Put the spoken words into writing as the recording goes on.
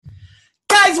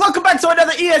Guys, welcome back to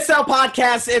another ESL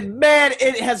podcast. And man,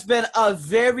 it has been a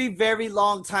very, very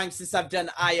long time since I've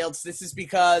done IELTS. This is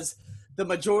because the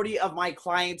majority of my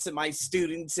clients and my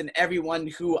students and everyone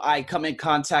who I come in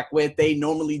contact with, they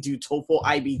normally do TOEFL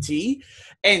IBT.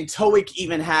 And TOEIC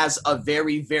even has a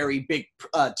very, very big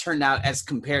turnout as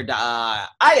compared to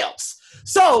IELTS.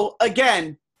 So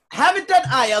again, haven't done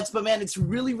IELTS, but man, it's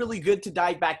really, really good to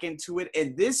dive back into it.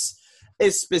 And this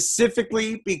is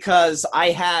specifically because I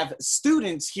have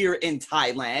students here in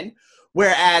Thailand,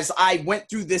 whereas I went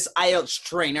through this IELTS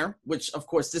trainer, which of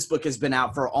course this book has been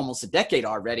out for almost a decade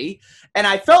already. And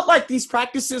I felt like these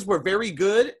practices were very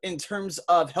good in terms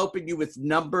of helping you with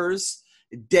numbers,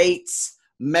 dates,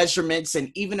 measurements,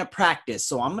 and even a practice.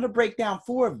 So I'm going to break down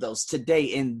 4 of those today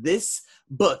in this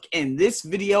book, in this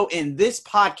video, in this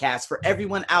podcast for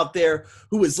everyone out there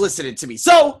who is listening to me.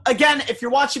 So again, if you're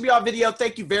watching me on video,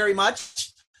 thank you very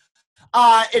much.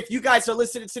 If you guys are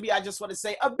listening to me, I just want to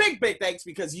say a big, big thanks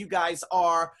because you guys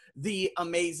are the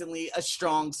amazingly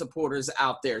strong supporters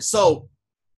out there. So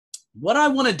what I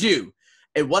want to do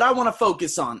and what I want to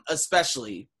focus on,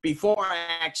 especially before I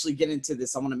actually get into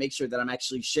this, I want to make sure that I'm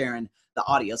actually sharing the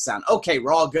audio sound. Okay,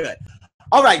 we're all good.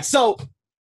 All right, so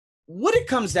what it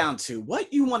comes down to,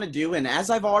 what you want to do, and as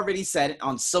I've already said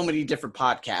on so many different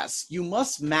podcasts, you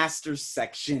must master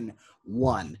section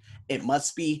 1. It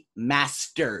must be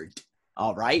mastered,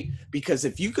 all right? Because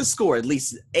if you could score at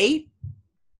least 8,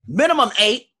 minimum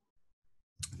 8,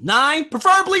 9,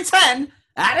 preferably 10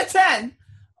 out of 10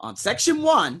 on section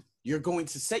 1, you're going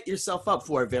to set yourself up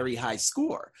for a very high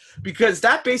score, because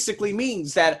that basically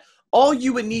means that all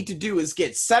you would need to do is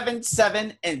get 7,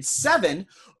 7, and 7,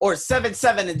 or 7,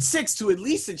 7, and 6 to at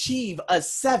least achieve a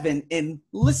 7 in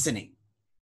listening.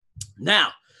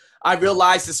 Now, I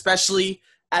realized, especially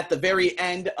at the very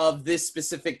end of this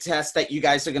specific test that you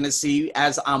guys are going to see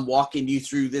as I'm walking you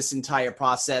through this entire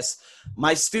process,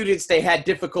 my students, they had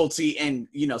difficulty in,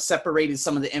 separating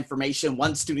some of the information.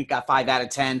 One student got 5 out of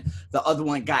 10. The other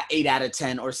one got 8 out of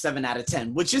 10 or 7 out of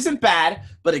 10, which isn't bad.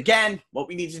 But again, what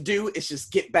we need to do is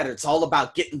just get better. It's all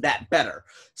about getting that better.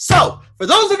 So for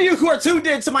those of you who are tuned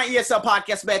in to my ESL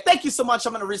podcast, man, thank you so much.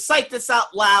 I'm going to recite this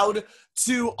out loud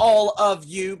to all of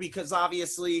you because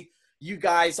obviously you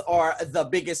guys are the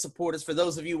biggest supporters. For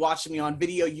those of you watching me on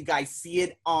video, you guys see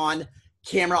it on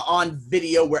camera, on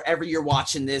video, wherever you're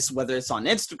watching this, whether it's on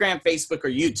Instagram, Facebook, or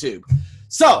YouTube.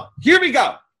 So here we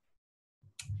go.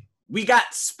 We got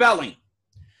spelling.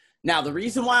 Now, the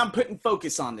reason why I'm putting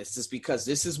focus on this is because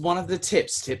this is one of the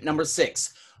tips, tip number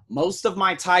 6. Most of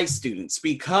my Thai students,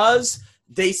 because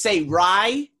they say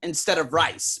rye instead of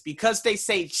rice, because they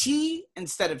say chi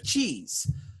instead of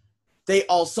cheese, they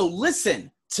also listen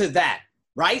to that,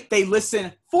 right? They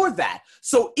listen for that.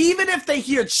 So even if they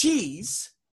hear cheese,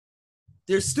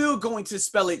 they're still going to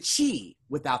spell it chi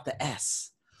without the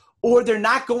S. Or they're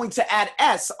not going to add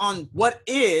S on what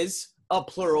is a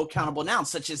plural countable noun,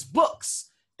 such as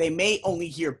books. They may only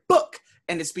hear book,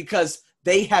 and it's because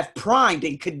they have primed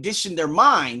and conditioned their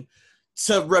mind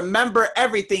to remember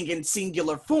everything in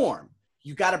singular form.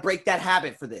 You got to break that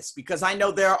habit for this, because I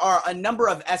know there are a number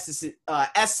of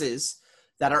S's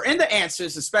that are in the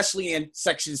answers, especially in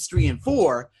sections 3 and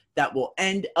 4, that will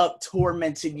end up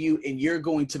tormenting you, and you're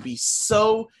going to be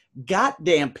so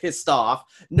goddamn pissed off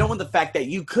knowing the fact that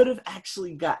you could have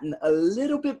actually gotten a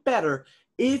little bit better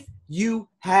if you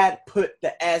had put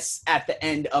the S at the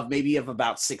end of maybe of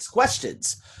about 6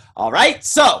 questions. All right,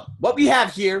 so what we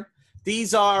have here,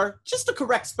 these are just the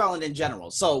correct spelling in general.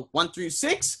 So 1 through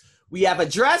 6, we have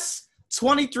address,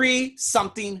 23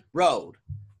 something road.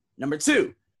 Number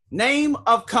 2, name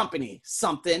of company,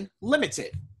 something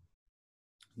limited.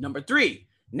 Number 3,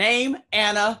 name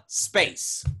Anna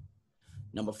space.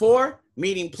 Number 4,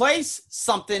 meeting place,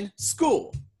 something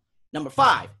school. Number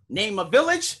 5, name of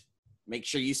village. Make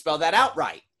sure you spell that out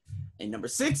right. And number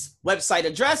 6, website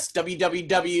address,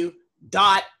 www.space.com.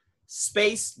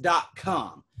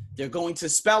 They're going to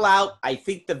spell out, I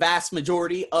think, the vast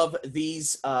majority of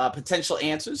these potential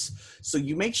answers. So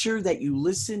you make sure that you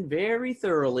listen very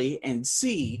thoroughly and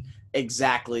see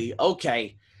exactly,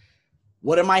 okay,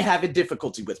 what am I having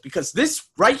difficulty with? Because this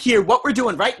right here, what we're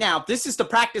doing right now, this is the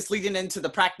practice leading into the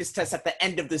practice test at the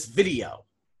end of this video.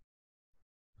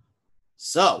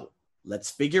 So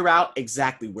let's figure out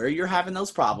exactly where you're having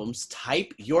those problems.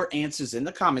 Type your answers in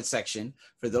the comment section.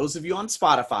 For those of you on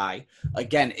Spotify,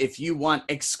 again, if you want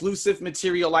exclusive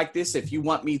material like this, if you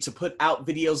want me to put out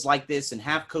videos like this and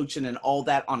have coaching and all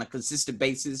that on a consistent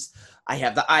basis, I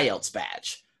have the IELTS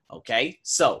badge. Okay,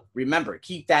 so remember,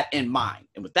 keep that in mind.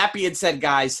 And with that being said,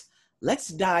 guys, let's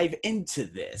dive into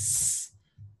this.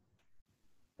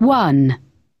 1.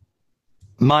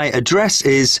 My address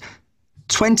is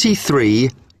 23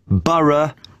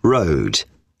 Borough Road.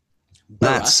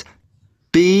 That's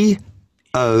BOROUGH.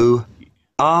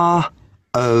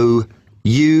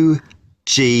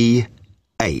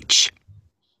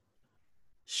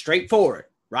 Straightforward,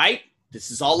 right? This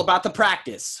is all about the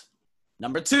practice.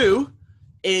 Number 2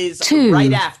 is 2.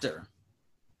 right after.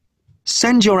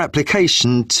 Send your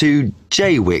application to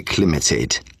Jaywick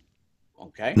Limited.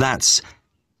 Okay. That's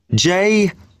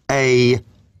JAYWICK.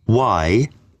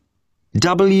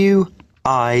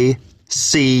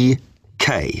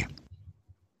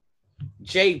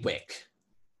 Jaywick.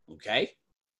 Okay.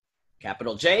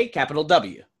 Capital J, capital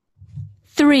W.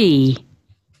 3.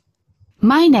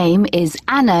 My name is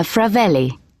Anna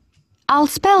Fravelli. I'll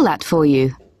spell that for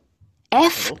you.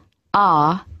 FRAVELLI.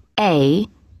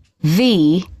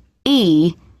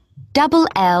 Double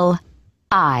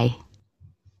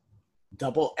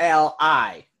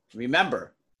L-I.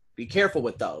 Remember, be careful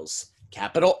with those.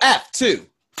 Capital F, too.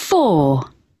 4.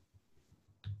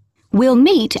 We'll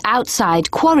meet outside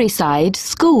Quarryside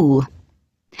School.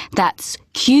 That's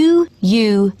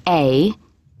QUARRYSIDE.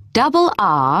 Double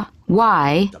R.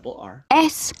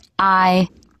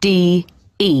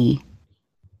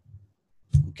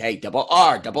 Okay, double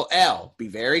R, double L. Be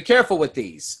very careful with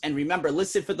these. And remember,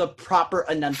 listen for the proper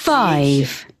enunciation.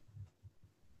 5.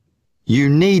 You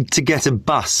need to get a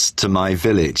bus to my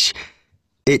village.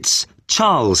 It's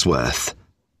Charlesworth.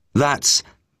 That's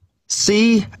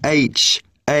CHARLESWORTH.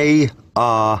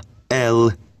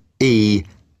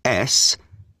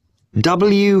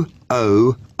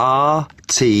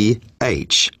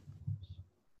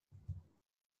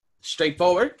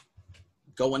 Straightforward.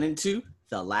 Going into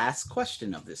the last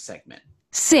question of this segment.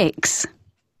 6.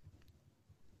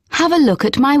 Have a look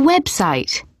at my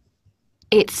website.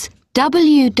 It's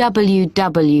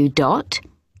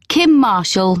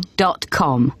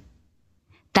www.kimmarshall.com.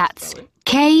 That's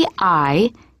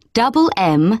KIMMARSHALL.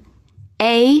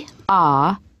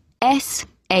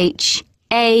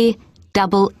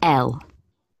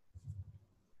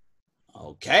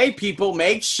 Okay, people,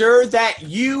 make sure that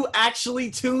you actually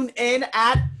tune in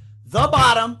at the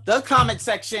bottom, the comment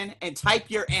section, and type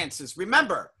your answers.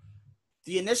 Remember,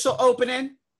 the initial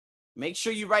opening, make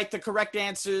sure you write the correct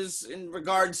answers in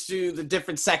regards to the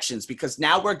different sections, because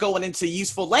now we're going into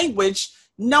useful language,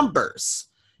 numbers.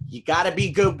 You got to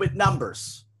be good with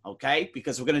numbers, okay?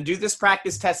 Because we're going to do this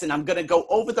practice test, and I'm going to go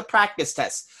over the practice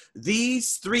test.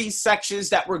 These 3 sections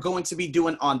that we're going to be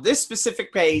doing on this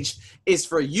specific page is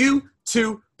for you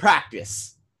to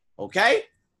practice, okay?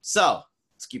 So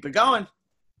let's keep it going.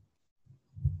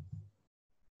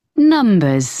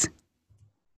 Numbers.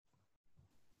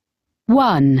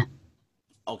 1.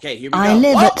 Okay, here we I go.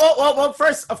 live at- Whoa.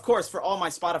 First, of course, for all my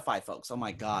Spotify folks. Oh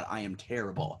my God, I am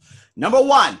terrible. Number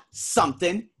 1,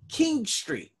 something King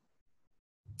Street.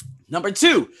 Number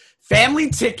 2,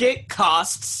 family ticket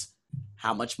costs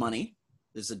how much money?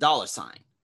 There's a $sign.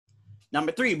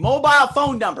 Number 3, mobile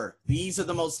phone number. These are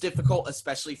the most difficult,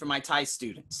 especially for my Thai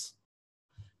students.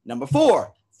 Number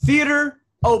 4, theater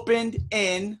opened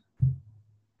in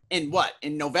what?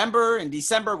 In November, in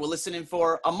December, we're listening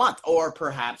for a month or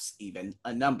perhaps even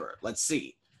a number. Let's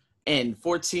see. In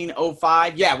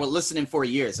 1405, yeah, we're listening for a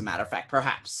year, as a matter of fact,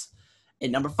 perhaps. And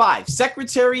number 5,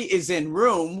 secretary is in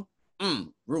room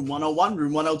 101,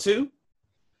 room 102.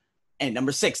 And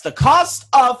number 6, the cost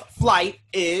of flight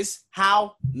is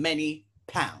how many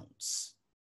pounds?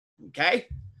 Okay,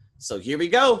 so here we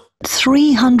go.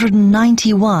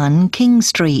 391 King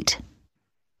Street.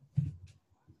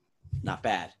 Not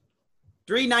bad.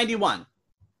 391.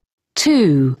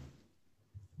 2.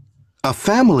 A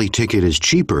family ticket is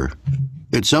cheaper.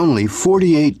 It's only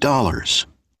 $48.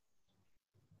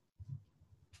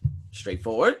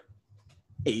 Straightforward.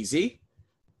 Easy.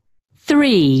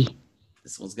 3.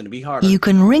 This one's going to be harder. You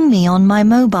can ring me on my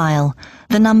mobile.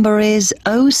 The number is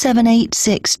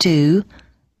 07862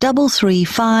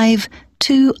 335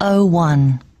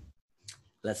 201.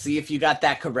 Let's see if you got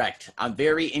that correct. I'm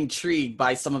very intrigued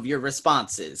by some of your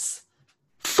responses.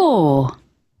 4.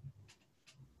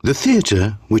 The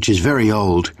theatre, which is very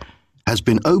old, has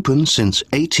been open since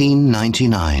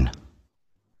 1899.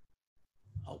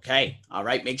 Okay. All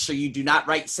right. Make sure you do not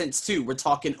write since 2. We're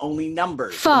talking only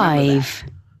numbers. Remember 5.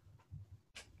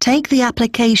 Take the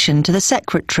application to the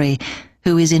secretary,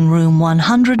 who is in room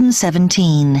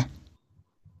 117. that.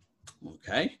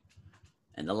 Okay.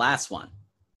 And the last one.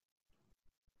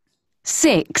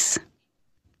 6.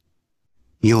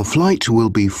 Your flight will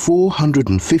be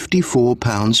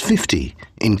 £454.50,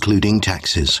 including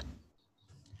taxes.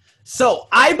 So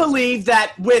I believe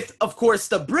that with, of course,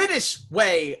 the British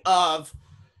way of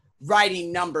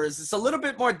writing numbers, it's a little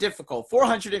bit more difficult.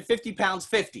 450 pounds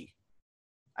 50.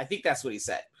 I think that's what he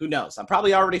said. Who knows? I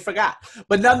probably already forgot.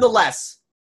 But nonetheless,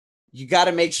 you got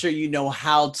to make sure you know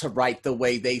how to write the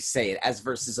way they say it as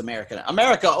versus America.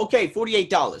 America, okay,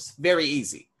 $48. Very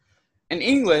easy. In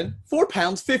England, 4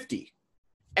 pounds 50.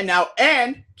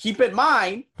 And keep in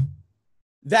mind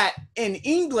that in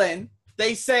England,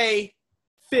 they say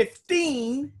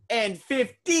 15 and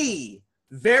 50.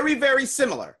 Very, very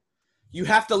similar. You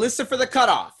have to listen for the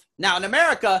cutoff. Now, in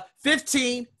America,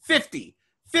 15, 50.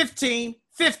 15,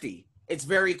 50. It's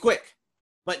very quick.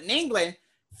 But in England,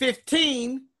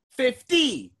 15,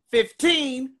 50.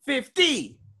 15,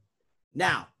 50.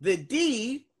 Now, the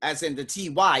D, as in the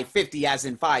TY, 50 as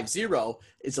in 50,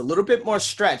 is a little bit more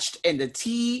stretched, and the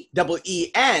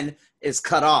TEEN is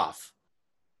cut off.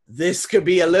 This could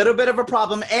be a little bit of a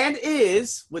problem, and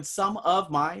is with some of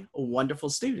my wonderful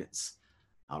students.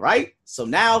 All right, so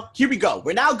now here we go.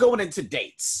 We're now going into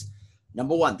dates.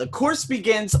 Number one, the course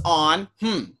begins on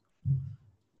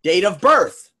date of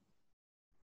birth,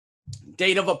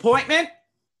 date of appointment.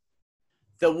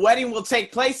 The wedding will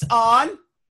take place on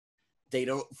date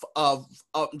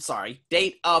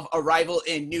of arrival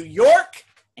in New York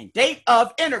and date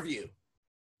of interview.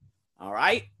 All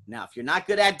right, now if you're not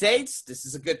good at dates, this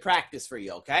is a good practice for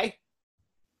you, okay?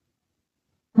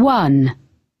 1,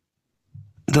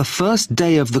 The first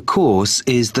day of the course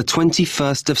is the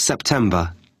 21st of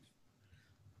September.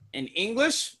 In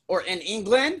English or in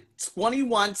England,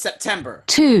 21 September.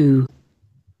 2,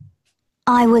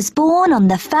 I was born on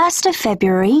the 1st of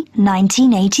February,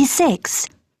 1986.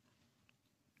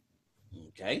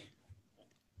 Okay.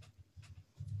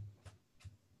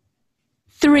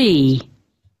 3,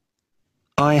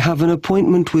 I have an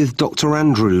appointment with Dr.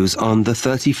 Andrews on the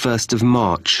 31st of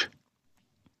March.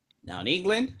 Now in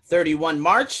England, 31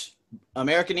 March.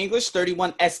 American English,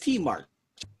 31 ST March.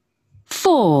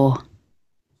 4,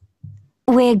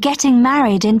 We're getting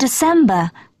married in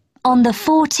December, on the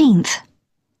 14th.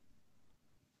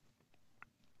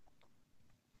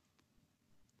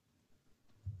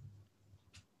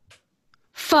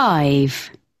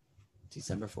 5,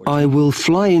 December 14th. I will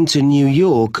fly into New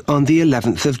York on the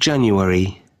 11th of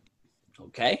January.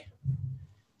 Okay.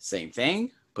 Same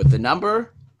thing. Put the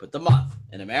number, put the month.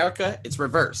 In America, it's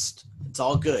reversed. It's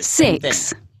all good. Same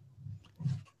 6, thing.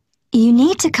 You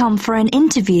need to come for an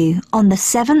interview on the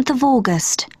 7th of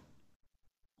August.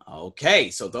 Okay,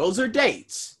 so those are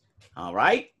dates. All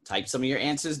right. Type some of your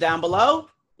answers down below.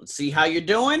 Let's see how you're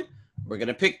doing. We're going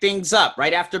to pick things up.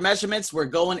 Right after measurements, we're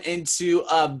going into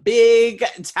a big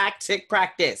tactic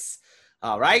practice.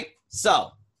 All right.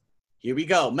 So here we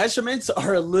go. Measurements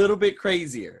are a little bit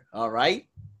crazier. All right.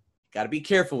 Got to be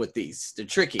careful with these. They're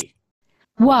tricky.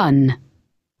 1,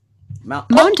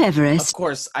 Mount Of Everest.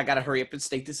 course, I got to hurry up and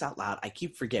state this out loud. I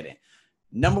keep forgetting.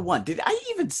 Number one, did I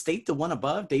even state the one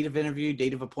above? Date of interview,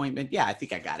 date of appointment? Yeah, I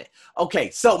think I got it. Okay,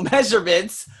 so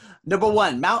measurements. Number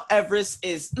one, Mount Everest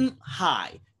is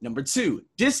high. Number two,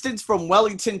 distance from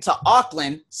Wellington to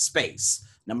Auckland, space.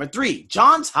 Number three,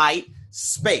 John's height,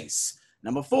 space.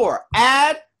 Number four,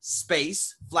 add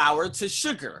space, flour to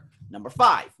sugar. Number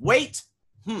five, weight,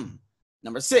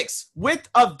 Number six, width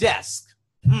of desk.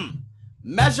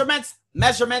 Measurements,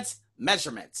 measurements,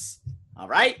 measurements. All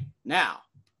right, now.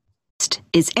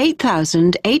 Is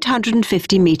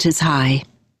 8,850 meters high.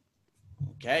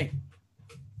 Okay.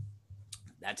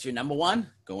 That's your number one.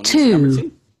 Going into 2, number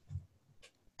two.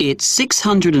 It's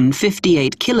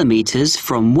 658 kilometers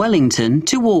from Wellington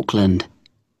to Auckland.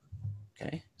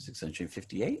 Okay,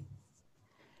 658.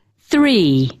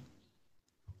 3,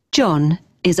 John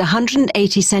is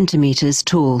 180 centimeters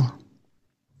tall.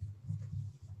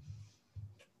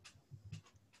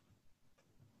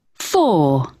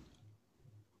 4,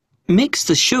 Mix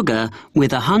the sugar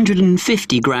with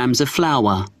 150 grams of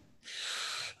flour.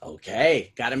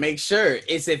 Okay, gotta make sure.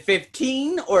 Is it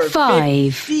 15 or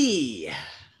 5. 50?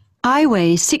 I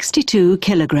weigh 62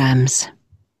 kilograms.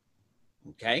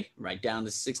 Okay, write down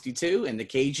the 62 and the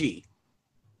kg.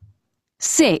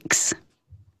 6,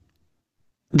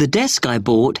 The desk I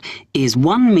bought is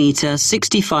 1 meter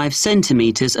 65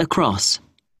 centimeters across.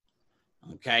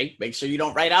 Okay, make sure you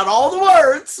don't write out all the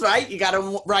words, right? You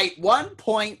gotta write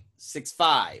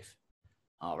 1.65.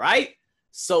 All right,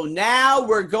 so now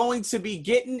we're going to be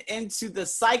getting into the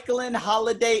cycling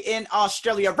holiday in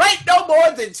Australia. Write no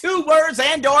more than 2 words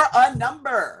and or a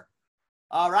number.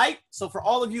 All right, so for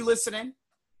all of you listening,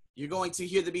 you're going to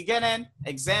hear the beginning.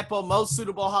 Example, most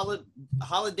suitable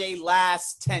holiday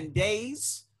lasts 10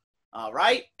 days. All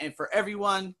right, and for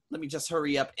everyone, let me just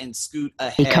hurry up and scoot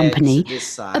ahead company to this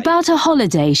side. about a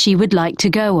holiday she would like to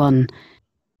go on.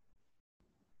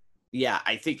 Yeah,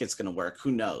 I think it's going to work.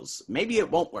 Who knows? Maybe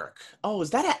it won't work. Oh,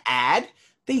 is that an ad?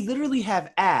 They literally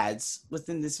have ads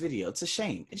within this video. It's a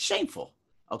shame. It's shameful.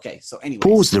 Okay, so anyway.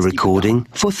 Pause the recording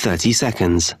for 30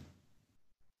 seconds.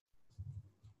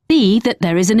 See that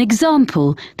there is an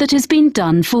example that has been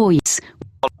done for you.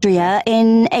 Austria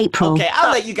in April. Okay,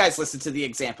 I'll let you guys listen to the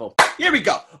example. Here we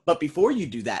go. But before you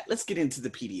do that, let's get into the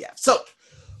PDF. So,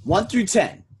 1 through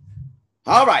 10.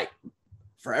 All right.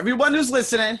 For everyone who's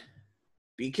listening,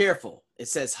 be careful. It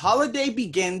says holiday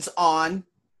begins on,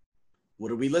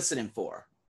 what are we listening for?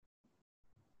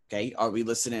 Okay, are we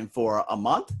listening for a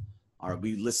month? Are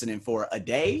we listening for a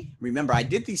day? Remember, I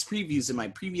did these previews in my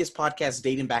previous podcast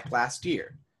dating back last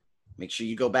year. Make sure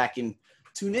you go back and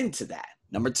tune into that.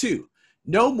 Number 2,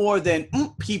 no more than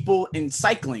people in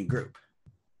cycling group.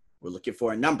 We're looking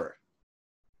for a number.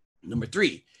 Number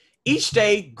 3, each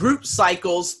day group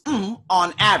cycles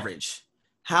on average.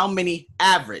 How many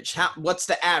average? What's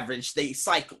the average they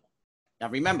cycle? Now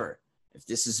remember, if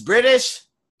this is British,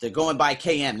 they're going by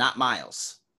km, not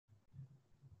miles.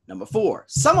 Number 4,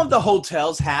 some of the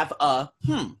hotels have a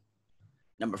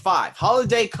Number 5,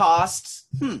 holiday costs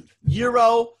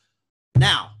euro.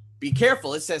 Now, be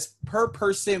careful. It says per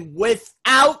person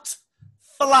without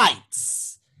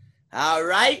flights. All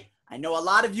right? I know a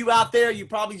lot of you out there, you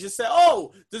probably just say,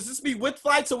 oh, does this mean with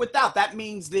flights or without? That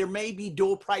means there may be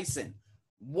dual pricing.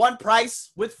 One price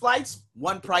with flights,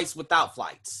 one price without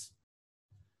flights.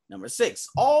 Number 6,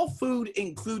 all food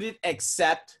included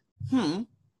except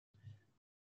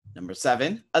Number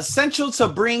 7, essential to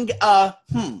bring a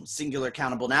singular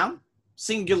countable noun.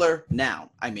 Singular noun.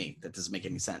 That doesn't make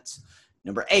any sense.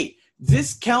 Number 8,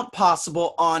 discount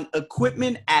possible on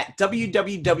equipment at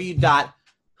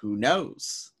www.who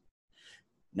knows.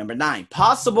 Number 9,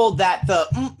 possible that the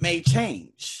may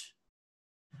change.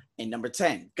 And number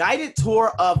 10, guided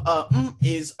tour of a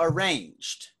is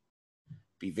arranged.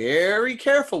 Be very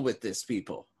careful with this,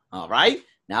 people. All right?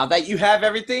 Now that you have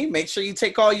everything, make sure you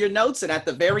take all your notes. And at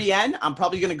the very end, I'm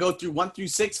probably going to go through 1 through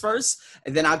 6 first,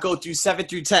 and then I'll go through 7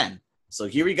 through 10. So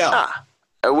here we go.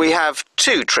 We have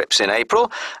 2 trips in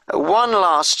April. One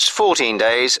lasts 14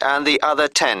 days and the other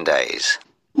 10 days.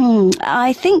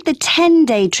 I think the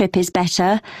 10-day trip is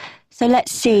better. So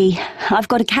let's see. I've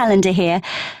got a calendar here.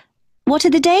 What are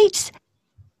the dates?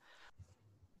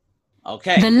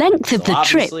 Okay. The length of the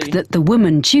trip that the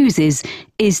woman chooses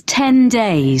is 10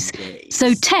 days.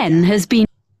 So 10 has been...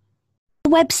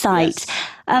 Website.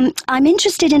 Yes. I'm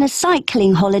interested in a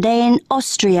cycling holiday in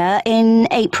Austria in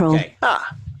April. Okay.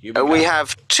 We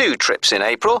have 2 trips in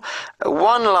April.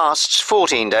 One lasts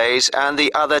 14 days and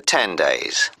the other 10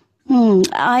 days.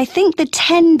 I think the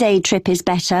 10-day trip is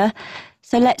better.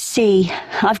 So let's see.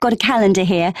 I've got a calendar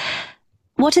here.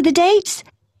 What are the dates?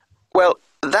 Well,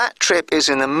 that trip is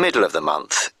in the middle of the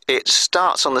month. It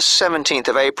starts on the 17th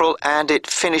of April and it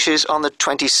finishes on the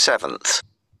 27th.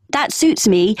 That suits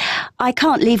me. I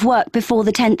can't leave work before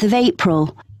the 10th of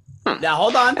April. Now,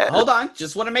 hold on.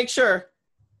 Just want to make sure.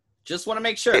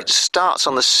 It starts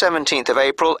on the 17th of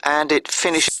April and it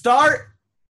finishes... Start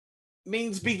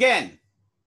means begin.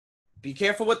 Be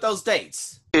careful with those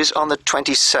dates. ...is on the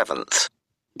 27th.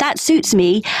 That suits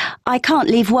me. I can't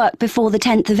leave work before the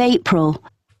 10th of April.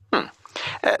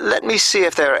 Let me see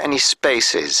if there are any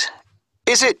spaces.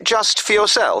 Is it just for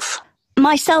yourself?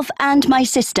 Myself and my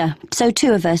sister, so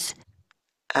 2 of us.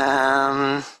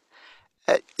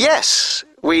 Yes,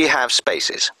 we have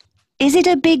spaces. Is it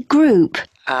a big group?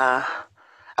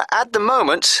 At the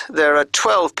moment, there are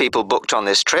 12 people booked on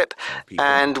this trip,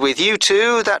 and with you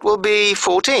 2, that will be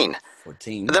 14.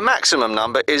 14. The maximum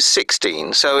number is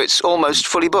 16, so it's almost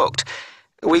fully booked.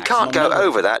 We can't go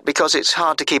over that because it's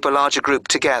hard to keep a larger group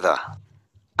together.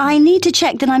 I need to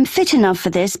check that I'm fit enough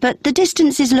for this, but the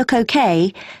distances look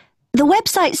okay. The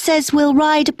website says we'll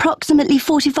ride approximately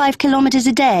 45 kilometres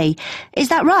a day. Is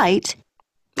that right?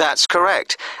 That's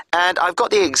correct, and I've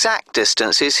got the exact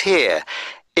distances here.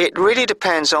 It really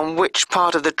depends on which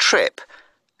part of the trip.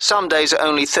 Some days are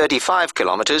only 35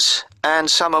 kilometres, and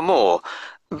some are more,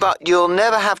 but you'll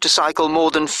never have to cycle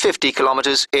more than 50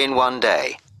 kilometres in one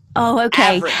day. Oh,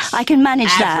 okay. Average. I can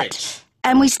manage Average. that.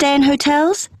 And we stay in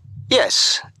hotels?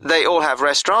 Yes, they all have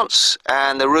restaurants,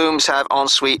 and the rooms have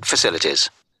ensuite facilities.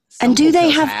 And do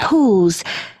they hotels have pools?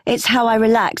 It's how I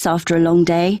relax after a long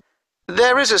day.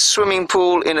 There is a swimming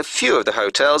pool in a few of the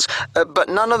hotels, but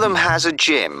none of them has a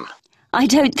gym. I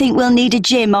don't think we'll need a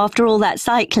gym after all that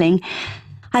cycling.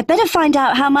 I'd better find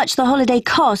out how much the holiday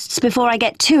costs before I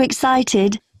get too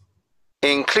excited.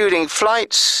 Including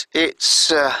flights,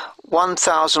 it's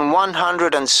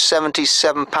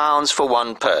 £1,177 for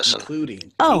one person.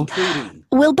 Including.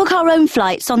 We'll book our own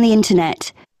flights on the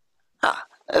internet.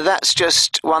 That's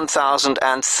just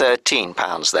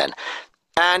 £1,013 then.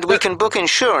 And we can book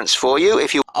insurance for you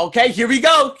if you Okay, here we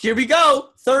go.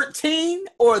 13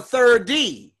 or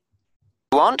 30?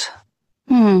 want.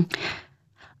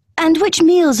 And which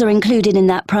meals are included in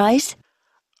that price?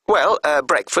 Well,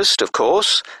 breakfast, of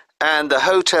course, and the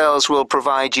hotels will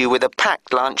provide you with a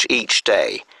packed lunch each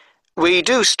day. We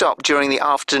do stop during the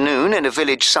afternoon in a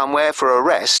village somewhere for a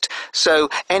rest, so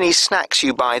any snacks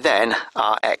you buy then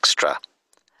are extra.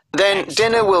 Then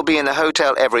dinner will be in the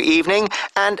hotel every evening,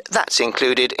 and that's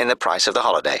included in the price of the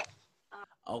holiday.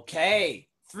 Okay.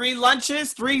 3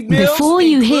 lunches, 3 meals. Before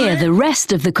you hear included? the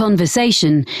rest of the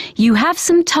conversation, you have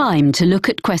some time to look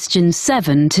at questions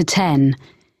 7 to 10.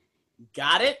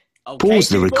 Got it? Okay, Pause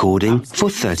the people, I recording was for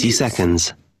giving you 30 cues.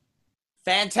 seconds.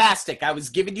 Fantastic. I was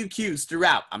giving you cues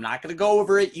throughout. I'm not going to go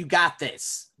over it. You got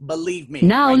this. Believe me.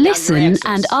 Now Write down your listen answers.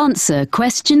 and answer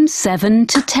questions 7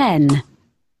 to 10.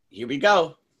 Here we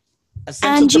go.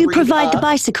 Essential And to you breathe provide the up.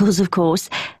 bicycles, of course.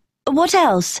 What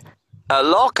else? A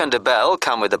lock and a bell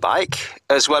come with the bike,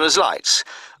 as well as lights,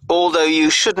 although you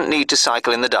shouldn't need to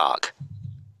cycle in the dark.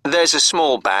 There's a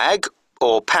small bag,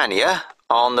 or pannier,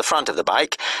 on the front of the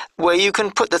bike, where you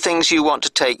can put the things you want to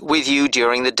take with you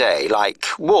during the day, like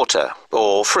water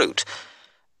or fruit.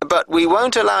 But we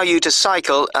won't allow you to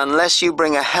cycle unless you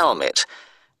bring a helmet.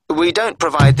 We don't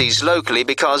provide these locally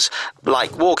because,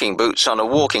 like walking boots on a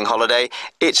walking holiday,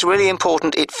 it's really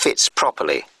important it fits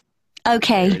properly. There it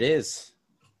Okay. is.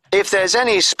 If there's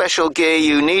any special gear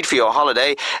you need for your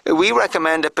holiday, we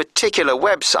recommend a particular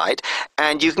website,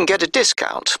 and you can get a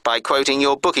discount by quoting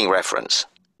your booking reference.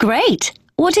 Great.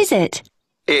 What is it?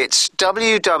 It's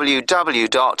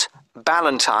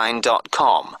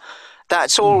www.ballantine.com.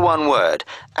 That's all one word,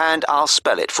 and I'll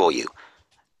spell it for you.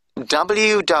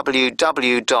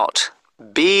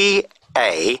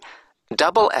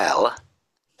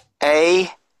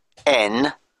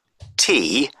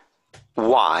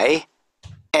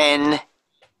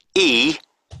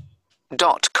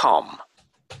 www.BALLANTYNE.com.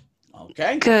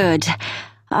 Okay. Good.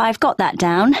 I've got that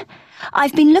down.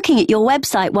 I've been looking at your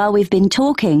website while we've been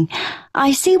talking.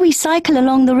 I see we cycle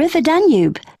along the River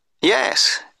Danube.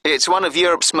 Yes, it's one of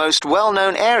Europe's most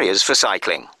well-known areas for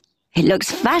cycling. It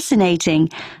looks fascinating.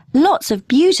 Lots of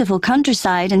beautiful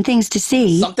countryside and things to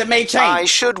see. Something may change. I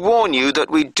should warn you that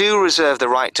we do reserve the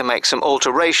right to make some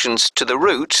alterations to the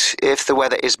route if the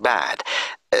weather is bad.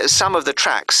 Some of the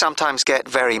tracks sometimes get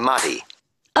very muddy.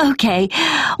 Okay.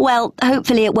 Well,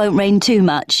 hopefully it won't rain too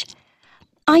much.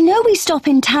 I know we stop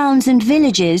in towns and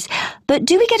villages, but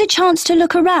do we get a chance to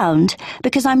look around?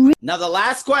 Because I'm Now the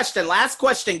last question.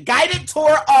 Guided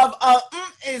tour of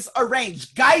is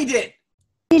arranged. Guided.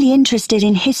 really interested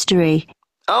in history.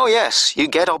 Oh yes, you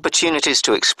get opportunities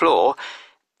to explore.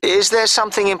 Is there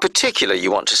something in particular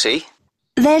you want to see?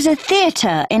 There's a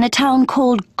theatre in a town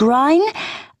called Grine.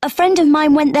 A friend of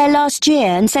mine went there last year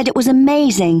and said it was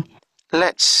amazing.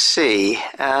 Let's see.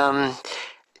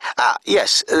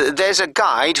 Yes, there's a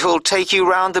guide who'll take you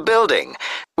round the building.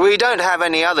 We don't have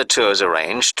any other tours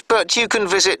arranged, but you can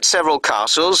visit several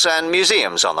castles and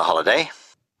museums on the holiday.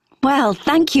 Well,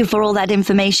 thank you for all that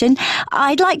information.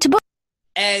 I'd like to book.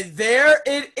 And there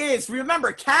it is.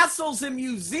 Remember, castles and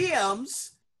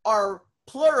museums are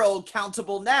plural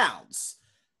countable nouns.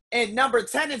 In number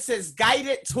 10, it says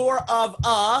guided tour of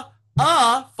a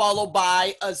followed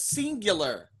by a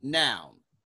singular noun.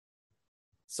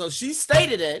 So she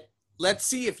stated it. Let's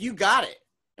see if you got it.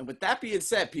 And with that being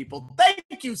said, people,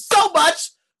 thank you so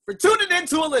much for tuning in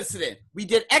to and listening. We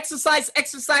did exercise.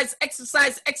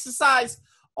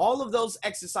 All of those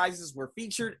exercises were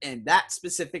featured in that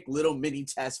specific little mini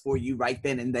test for you right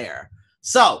then and there.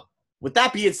 So with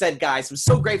that being said, guys, I'm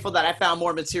so grateful that I found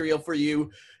more material for you.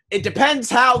 It depends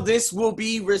how this will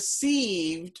be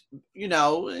received, you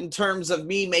know, in terms of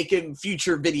me making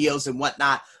future videos and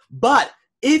whatnot. But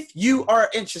if you are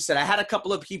interested, I had a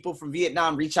couple of people from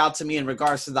Vietnam reach out to me in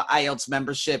regards to the IELTS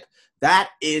membership. That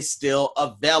is still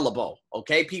available.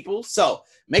 Okay, people? So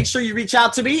make sure you reach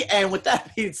out to me. And with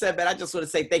that being said, man, I just want to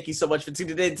say thank you so much for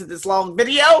tuning in to this long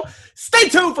video. Stay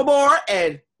tuned for more.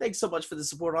 And thanks so much for the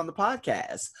support on the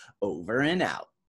podcast. Over and out.